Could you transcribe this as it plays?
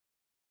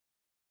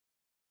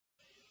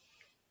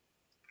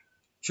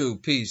True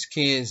peace,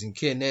 Kens and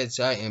Kenettes.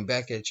 I am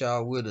back at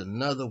y'all with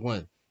another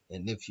one.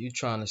 And if you're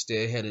trying to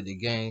stay ahead of the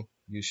game,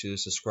 you should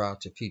subscribe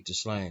to Peep the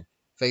Slang.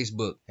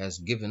 Facebook has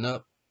given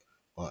up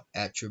on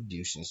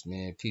attributions,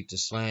 man. Peep the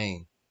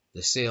Slang.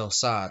 The Sell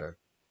Sider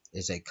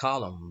is a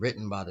column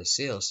written by the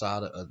Sell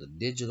Sider of the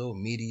digital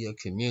media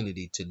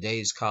community.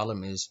 Today's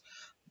column is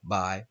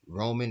by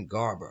Roman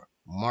Garber,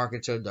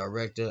 marketer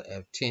director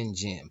at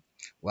 10Gem.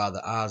 While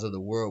the eyes of the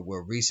world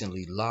were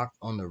recently locked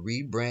on the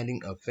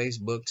rebranding of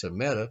Facebook to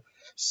Meta,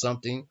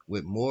 something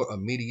with more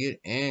immediate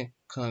and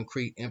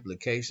concrete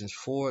implications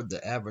for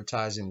the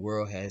advertising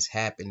world has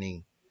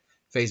happening.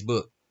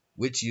 Facebook,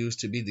 which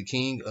used to be the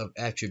king of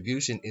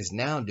attribution, is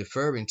now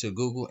deferring to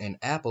Google and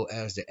Apple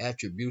as the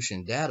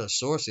attribution data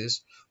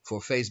sources for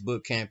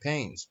Facebook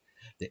campaigns.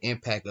 The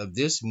impact of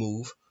this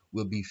move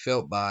will be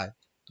felt by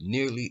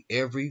nearly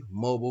every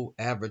mobile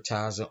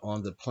advertiser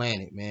on the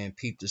planet. Man,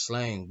 peep the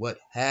slang. What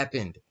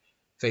happened?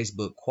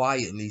 Facebook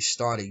quietly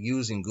started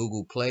using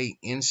Google Play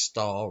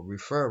install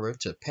referrer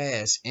to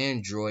pass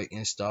Android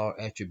install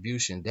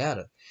attribution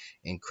data.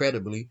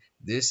 Incredibly,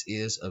 this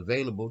is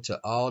available to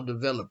all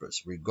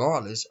developers,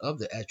 regardless of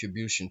the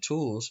attribution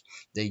tools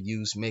they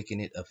use,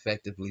 making it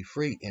effectively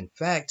free. In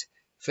fact,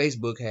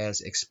 Facebook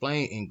has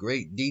explained in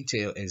great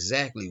detail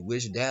exactly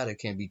which data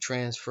can be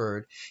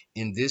transferred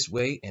in this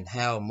way and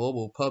how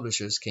mobile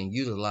publishers can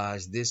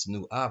utilize this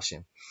new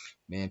option.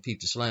 Man,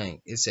 peep the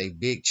slang. It's a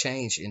big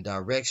change in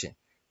direction.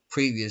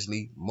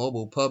 Previously,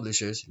 mobile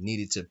publishers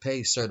needed to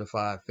pay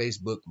certified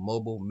Facebook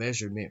mobile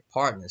measurement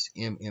partners,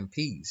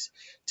 MMPs,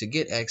 to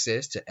get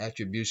access to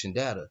attribution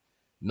data.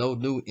 No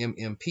new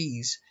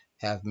MMPs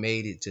have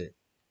made it to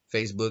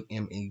Facebook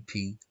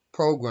MEP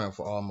program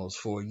for almost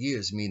 4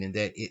 years, meaning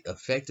that it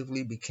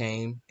effectively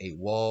became a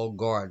walled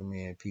garden.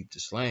 Man, peep the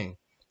slang.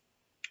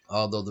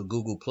 Although the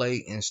Google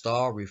Play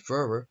install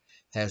referrer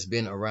has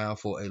been around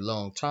for a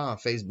long time,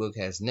 Facebook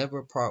has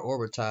never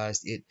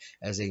prioritized it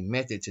as a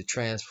method to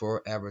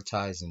transfer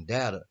advertising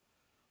data.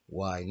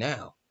 Why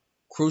now?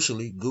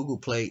 Crucially, Google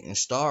Play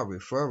install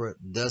referrer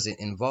doesn't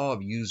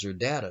involve user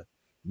data,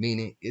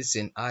 meaning it's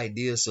an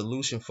ideal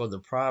solution for the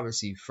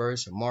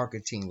privacy-first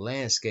marketing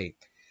landscape.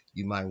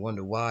 You might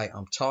wonder why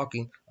I'm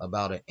talking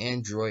about an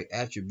Android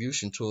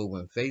attribution tool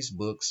when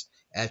Facebook's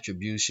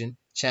attribution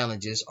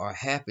challenges are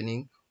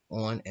happening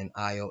on an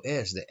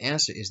iOS. The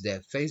answer is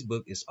that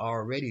Facebook is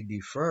already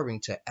deferring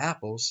to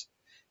Apple's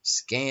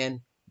SKAD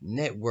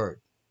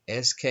network,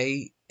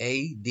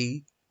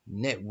 SKAD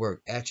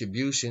network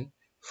attribution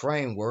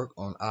framework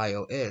on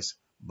iOS.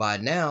 By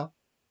now,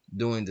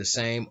 doing the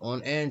same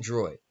on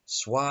Android.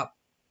 Swap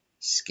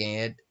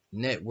SKAD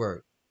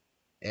network.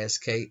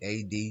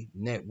 SKAD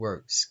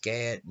network,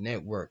 SKAD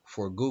network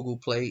for Google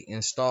Play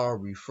install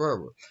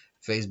referrer.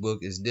 Facebook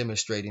is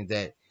demonstrating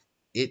that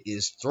it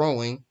is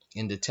throwing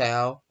in the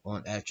towel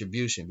on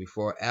attribution.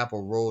 Before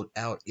Apple rolled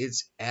out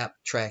its app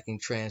tracking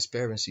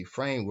transparency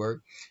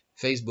framework,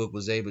 Facebook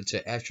was able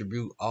to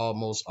attribute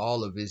almost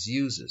all of its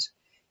users.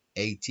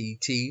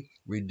 ATT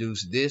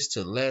reduced this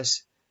to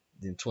less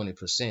than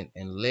 20%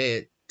 and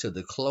led to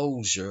the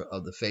closure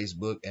of the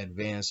Facebook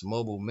Advanced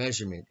Mobile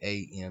Measurement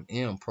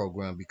AMM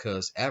program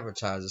because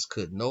advertisers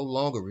could no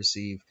longer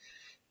receive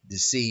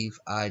deceive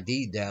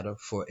ID data,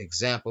 for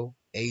example,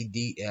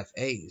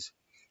 ADFAs,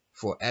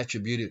 for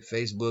attributed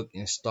Facebook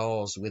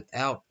installs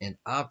without an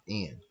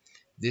opt-in.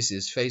 This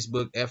is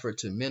Facebook's effort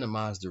to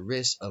minimize the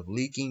risk of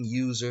leaking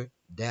user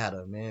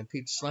data. Man,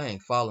 peep the slang.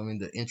 Following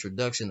the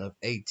introduction of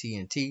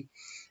ATT,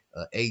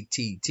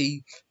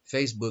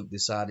 Facebook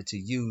decided to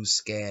use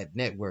SKAD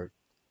network.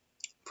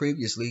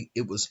 Previously,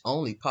 it was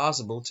only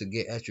possible to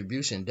get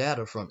attribution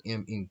data from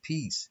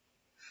MMPs.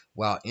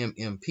 While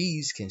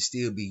MMPs can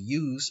still be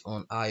used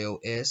on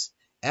iOS,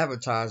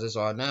 advertisers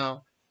are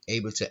now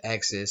able to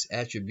access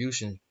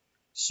attribution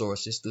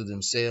sources through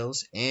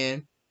themselves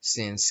and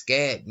send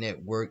SKAD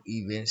network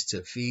events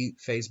to feed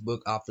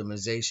Facebook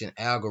optimization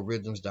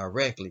algorithms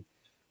directly.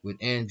 With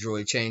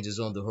Android changes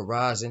on the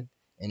horizon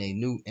and a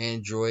new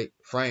Android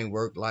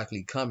framework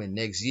likely coming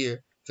next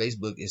year,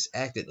 Facebook is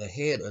acted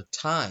ahead of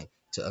time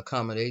to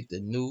accommodate the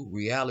new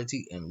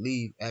reality and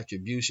leave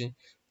attribution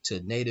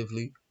to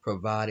natively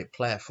provided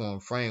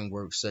platform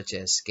frameworks such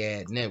as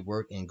SKAD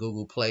network and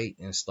Google Play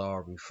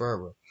install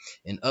referrer.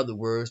 In other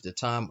words, the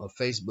time of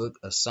Facebook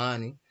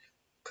assigning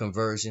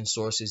conversion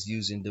sources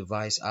using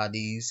device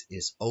IDs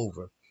is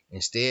over.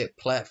 Instead,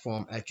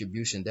 platform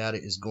attribution data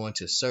is going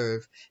to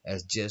serve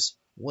as just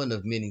one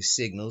of many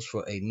signals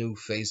for a new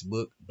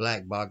Facebook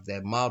black box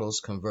that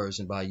models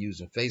conversion by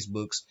using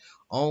Facebook's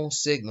own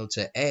signal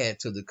to add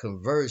to the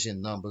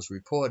conversion numbers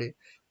reported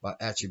by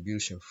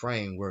attribution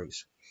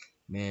frameworks.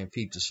 Man,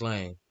 peep the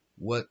slang.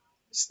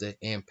 What's the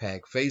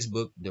impact?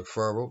 Facebook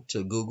deferral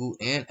to Google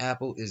and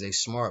Apple is a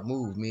smart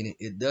move, meaning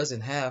it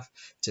doesn't have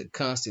to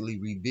constantly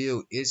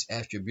rebuild its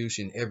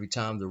attribution every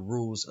time the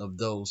rules of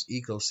those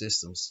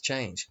ecosystems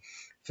change.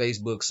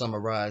 Facebook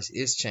summarized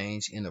its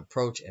change in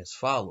approach as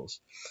follows.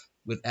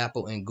 with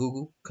Apple and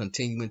Google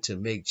continuing to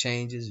make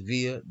changes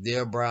via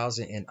their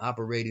browsing and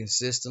operating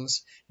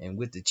systems, and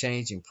with the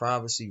changing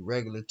privacy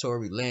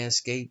regulatory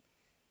landscape,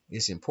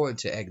 it's important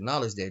to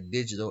acknowledge that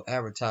digital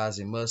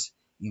advertising must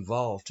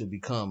evolve to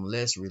become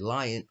less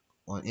reliant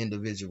on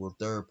individual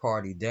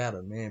third-party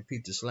data. Man,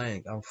 Peter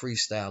Slang, I'm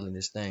freestyling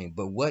this thing.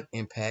 But what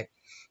impact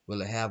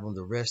will it have on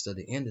the rest of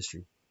the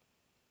industry?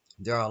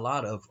 There are a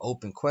lot of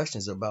open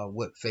questions about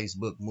what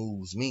Facebook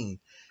moves mean.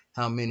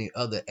 How many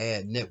other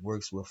ad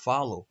networks will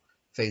follow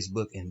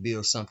Facebook and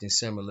build something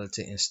similar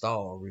to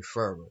install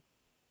referral?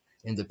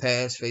 In the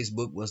past,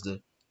 Facebook was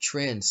the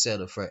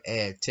trendsetter for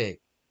ad tech.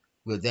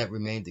 Will that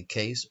remain the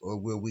case, or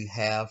will we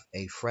have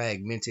a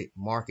fragmented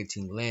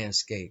marketing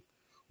landscape?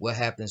 What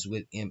happens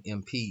with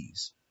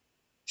MMPs?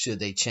 Should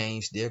they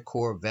change their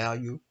core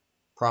value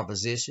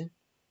proposition?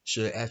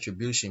 Should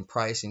attribution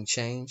pricing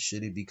change?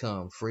 Should it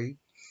become free?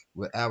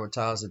 Will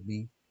advertisers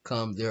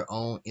become their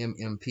own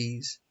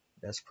MMPs?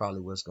 That's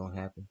probably what's going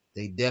to happen.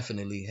 They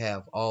definitely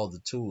have all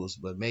the tools,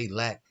 but may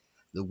lack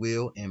the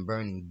will and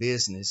burning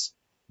business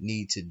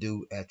need to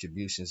do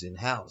attributions in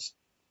house.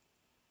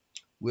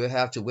 We'll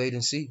have to wait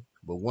and see.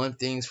 But one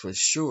thing's for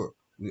sure,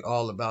 we're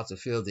all about to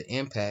feel the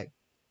impact.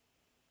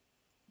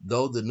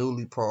 Though the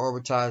newly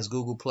prioritized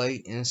Google Play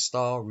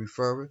install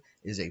referrer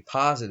is a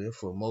positive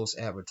for most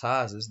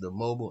advertisers, the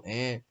mobile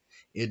and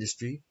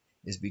industry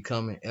is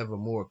becoming ever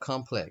more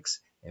complex.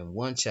 And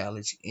one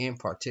challenge in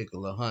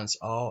particular haunts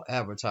all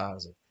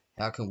advertisers.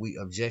 How can we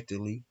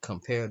objectively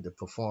compare the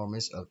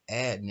performance of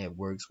ad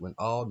networks when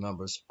all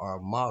numbers are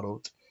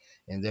modeled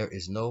and there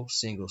is no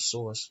single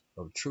source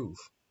of truth?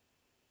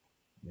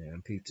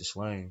 Man, Peter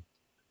Swain,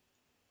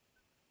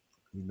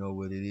 you know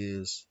what it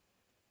is.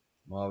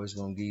 I'm always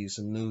going to give you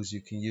some news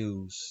you can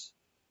use.